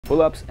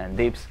Pull-ups and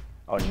dips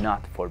are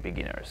not for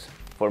beginners.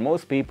 For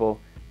most people,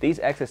 these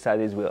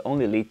exercises will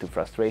only lead to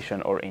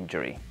frustration or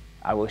injury.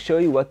 I will show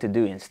you what to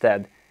do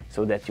instead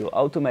so that you'll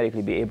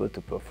automatically be able to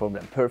perform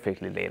them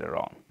perfectly later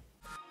on.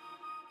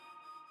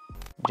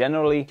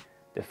 Generally,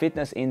 the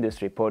fitness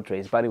industry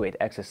portrays bodyweight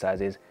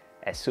exercises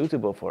as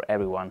suitable for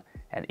everyone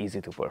and easy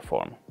to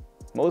perform.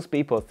 Most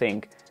people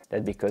think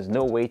that because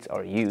no weights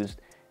are used,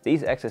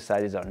 these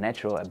exercises are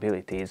natural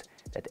abilities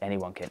that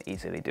anyone can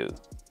easily do.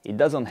 It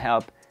doesn't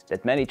help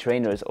that many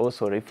trainers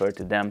also refer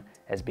to them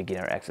as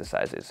beginner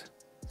exercises.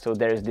 So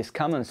there is this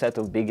common set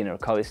of beginner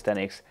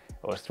calisthenics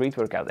or street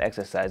workout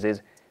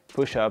exercises,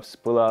 push-ups,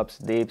 pull-ups,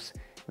 dips,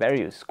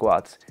 various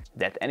squats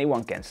that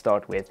anyone can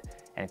start with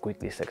and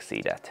quickly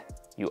succeed at.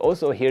 You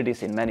also hear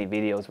this in many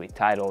videos with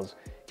titles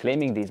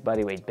claiming these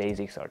bodyweight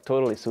basics are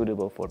totally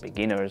suitable for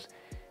beginners,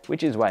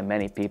 which is why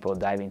many people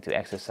dive into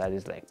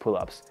exercises like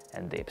pull-ups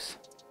and dips.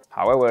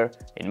 However,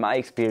 in my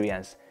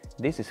experience,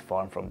 this is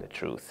far from the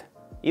truth.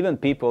 Even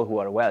people who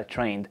are well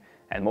trained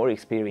and more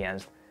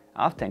experienced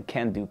often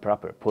can't do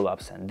proper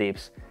pull-ups and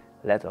dips,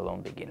 let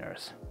alone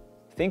beginners.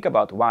 Think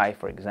about why,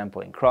 for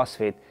example, in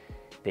CrossFit,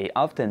 they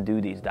often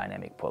do these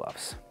dynamic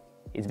pull-ups.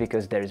 It's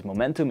because there is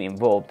momentum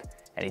involved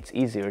and it's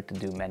easier to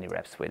do many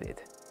reps with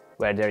it.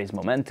 Where there is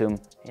momentum,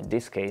 in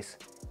this case,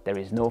 there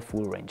is no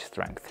full range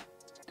strength.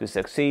 To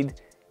succeed,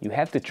 you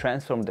have to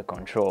transform the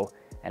control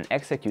and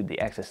execute the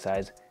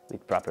exercise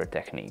with proper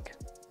technique.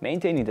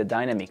 Maintaining the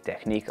dynamic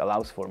technique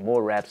allows for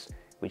more reps,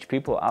 which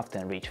people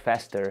often reach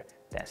faster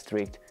than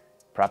strict,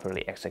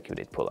 properly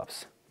executed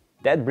pull-ups.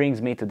 That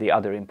brings me to the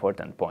other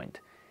important point.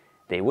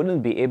 They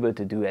wouldn't be able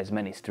to do as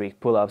many strict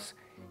pull-ups,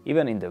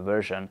 even in the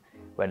version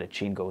where the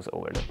chin goes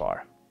over the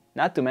bar.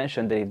 Not to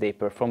mention that if they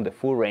perform the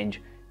full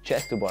range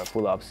chest-to-bar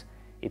pull-ups,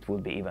 it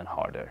would be even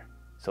harder.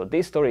 So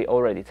this story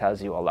already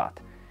tells you a lot.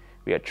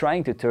 We are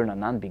trying to turn a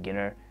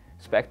non-beginner,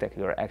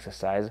 spectacular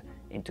exercise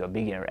into a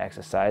beginner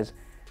exercise,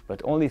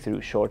 but only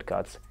through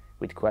shortcuts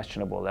with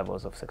questionable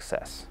levels of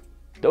success.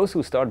 Those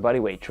who start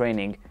bodyweight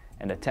training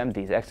and attempt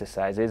these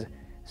exercises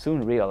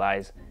soon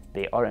realize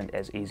they aren't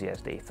as easy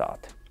as they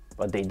thought.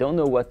 But they don't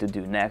know what to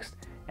do next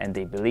and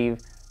they believe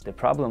the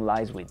problem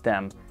lies with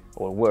them,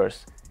 or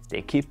worse,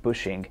 they keep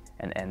pushing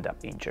and end up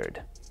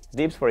injured.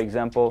 Dips, for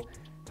example,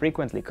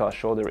 frequently cause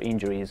shoulder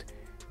injuries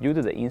due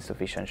to the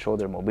insufficient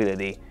shoulder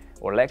mobility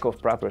or lack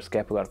of proper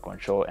scapular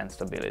control and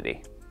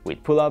stability.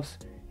 With pull-ups,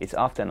 it's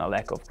often a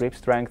lack of grip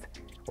strength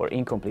or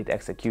incomplete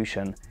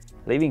execution,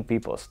 leaving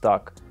people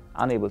stuck,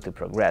 unable to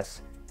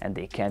progress, and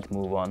they can't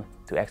move on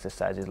to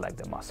exercises like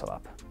the muscle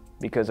up.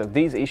 Because of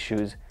these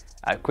issues,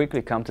 I've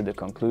quickly come to the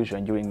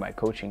conclusion during my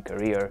coaching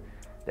career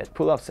that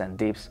pull-ups and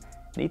dips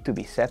need to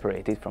be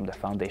separated from the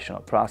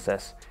foundational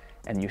process,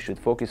 and you should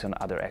focus on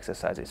other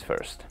exercises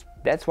first.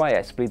 That's why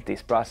I split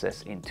this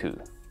process in two.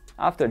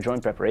 After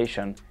joint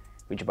preparation,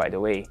 which by the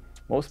way,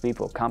 most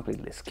people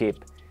completely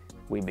skip,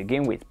 we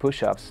begin with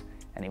push-ups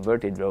and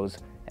inverted rows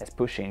as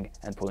pushing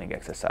and pulling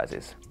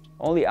exercises.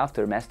 Only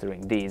after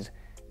mastering these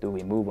do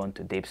we move on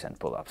to dips and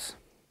pull-ups.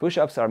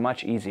 Push-ups are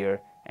much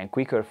easier and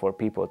quicker for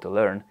people to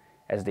learn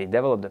as they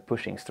develop the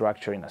pushing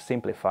structure in a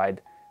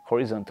simplified,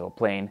 horizontal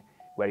plane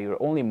where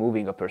you're only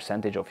moving a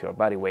percentage of your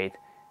body weight,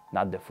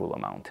 not the full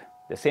amount.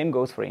 The same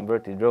goes for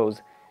inverted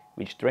rows,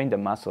 which train the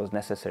muscles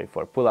necessary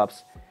for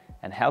pull-ups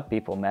and help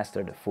people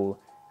master the full,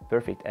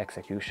 perfect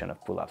execution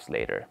of pull-ups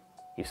later.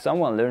 If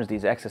someone learns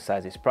these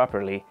exercises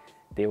properly,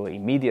 they will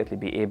immediately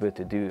be able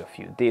to do a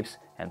few dips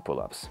and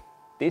pull-ups.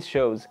 This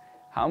shows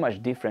how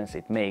much difference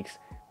it makes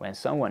when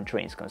someone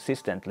trains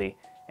consistently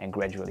and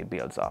gradually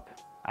builds up.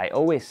 I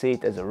always say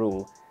it as a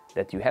rule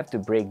that you have to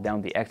break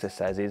down the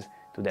exercises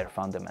to their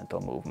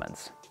fundamental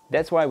movements.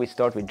 That's why we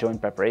start with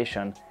joint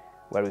preparation,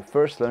 where we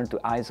first learn to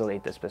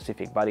isolate the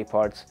specific body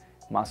parts,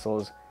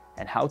 muscles,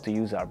 and how to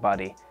use our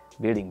body,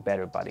 building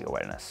better body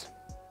awareness.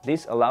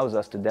 This allows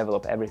us to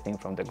develop everything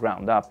from the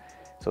ground up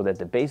so that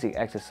the basic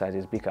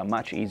exercises become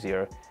much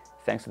easier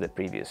thanks to the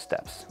previous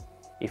steps.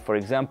 If, for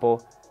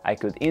example, I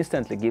could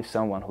instantly give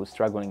someone who's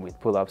struggling with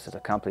pull-ups as a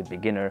complete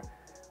beginner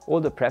all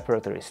the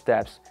preparatory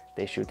steps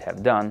they should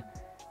have done,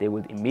 they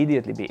would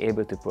immediately be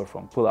able to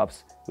perform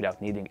pull-ups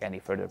without needing any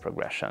further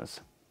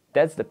progressions.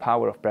 That's the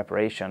power of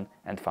preparation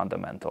and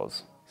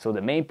fundamentals. So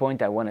the main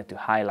point I wanted to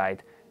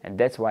highlight, and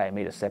that's why I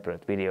made a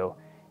separate video,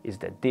 is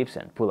that dips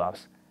and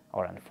pull-ups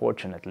are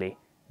unfortunately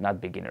not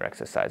beginner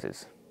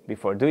exercises.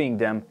 Before doing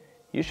them,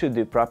 you should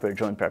do proper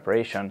joint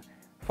preparation,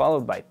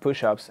 followed by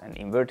push-ups and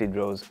inverted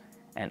rows,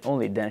 and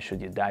only then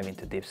should you dive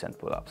into dips and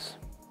pull-ups.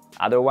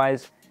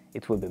 Otherwise,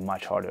 it will be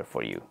much harder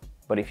for you.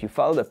 But if you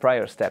follow the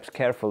prior steps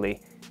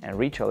carefully and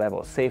reach a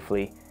level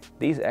safely,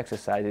 these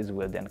exercises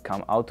will then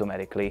come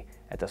automatically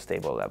at a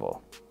stable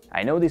level.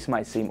 I know this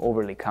might seem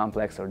overly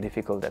complex or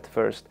difficult at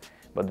first,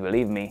 but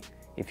believe me,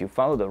 if you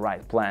follow the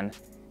right plan,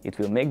 it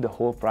will make the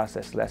whole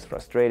process less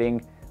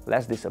frustrating,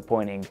 less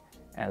disappointing,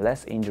 and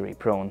less injury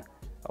prone,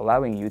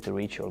 allowing you to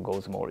reach your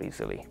goals more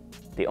easily.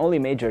 The only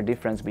major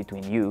difference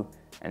between you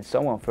and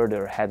someone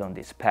further ahead on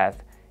this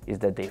path is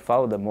that they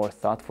follow the more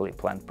thoughtfully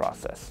planned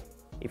process.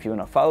 If you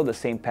want to follow the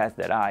same path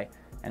that I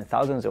and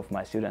thousands of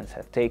my students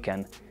have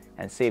taken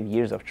and saved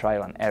years of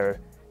trial and error,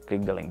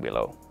 click the link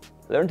below.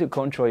 Learn to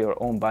control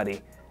your own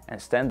body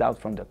and stand out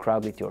from the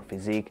crowd with your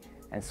physique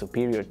and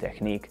superior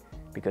technique,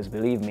 because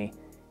believe me,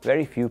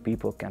 very few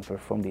people can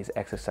perform these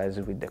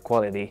exercises with the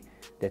quality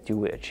that you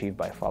will achieve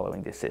by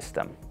following this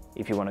system.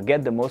 If you want to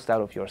get the most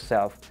out of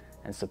yourself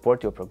and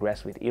support your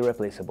progress with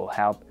irreplaceable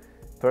help,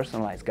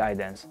 personalized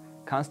guidance,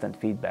 constant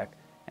feedback,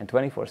 and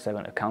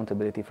 24/7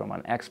 accountability from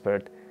an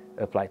expert,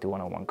 apply to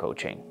one-on-one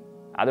coaching.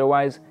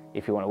 Otherwise,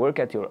 if you want to work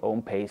at your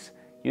own pace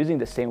using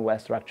the same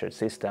well-structured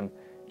system,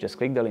 just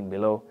click the link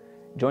below,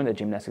 join the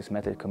Gymnastics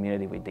Method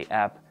community with the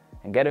app,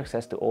 and get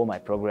access to all my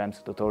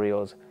programs,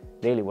 tutorials,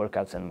 daily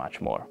workouts, and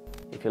much more.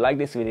 If you like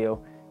this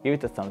video, give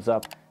it a thumbs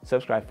up,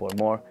 subscribe for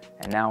more,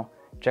 and now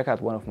check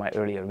out one of my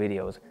earlier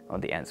videos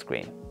on the end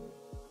screen.